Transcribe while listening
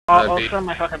I'll show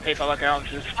my fucking PayPal account.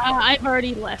 I've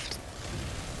already left.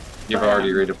 You've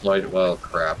already redeployed? Well,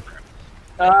 crap.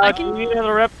 Can you get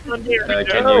a rep from here?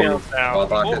 Can you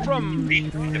Go from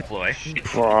deploy.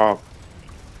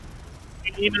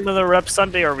 You need another rep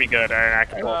Sunday, or are we good? I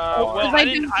can go. Well,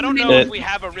 I don't know if we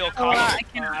have a real copy.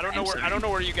 I don't know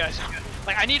where you guys are.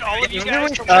 Like, I need all of you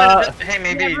guys to. Hey,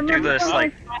 maybe do this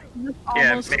like.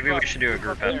 Yeah, maybe we should do a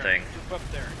group up thing.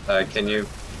 can you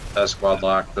squad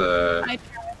lock the? I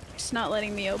tried. It's not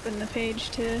letting me open the page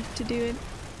to do it.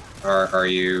 Are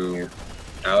you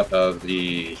out of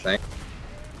the thing?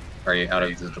 Are you out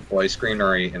of the deploy screen, or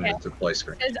are you in the deploy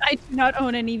screen? I do not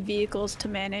own any vehicles to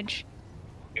manage.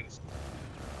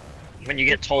 When you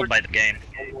get told by the game.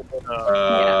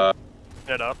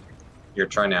 Get up. You're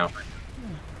trying now.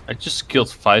 I just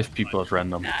killed 5 people at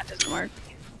random. Nah, it doesn't work.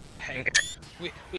 We